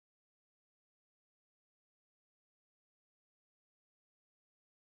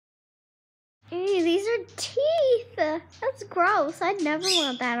Ew, these are teeth. That's gross. I'd never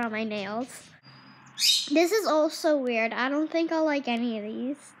want that on my nails. This is also weird. I don't think I'll like any of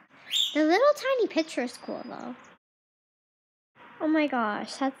these. The little tiny picture is cool though. Oh my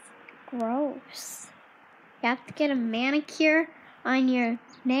gosh, that's gross. You have to get a manicure on your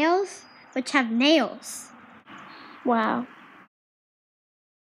nails, which have nails. Wow.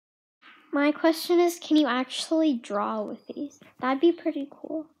 My question is, can you actually draw with these? That'd be pretty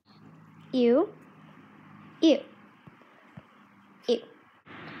cool. Ew. Ew. Ew.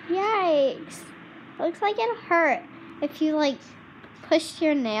 Yikes. Looks like it'll hurt if you like push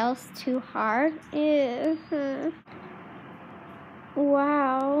your nails too hard. Ew.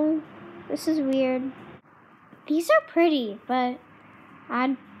 Wow. This is weird. These are pretty, but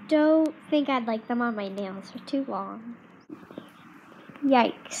I don't think I'd like them on my nails. They're too long.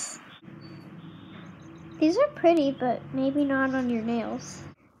 Yikes. These are pretty, but maybe not on your nails.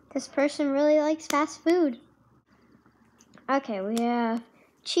 This person really likes fast food. Okay, we have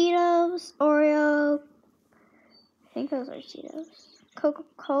Cheetos, Oreo. I think those are Cheetos.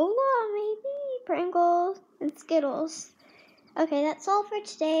 Coca-Cola, maybe? Pringles, and Skittles. Okay, that's all for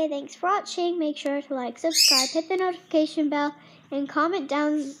today. Thanks for watching. Make sure to like, subscribe, hit the notification bell, and comment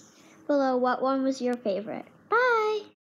down below what one was your favorite.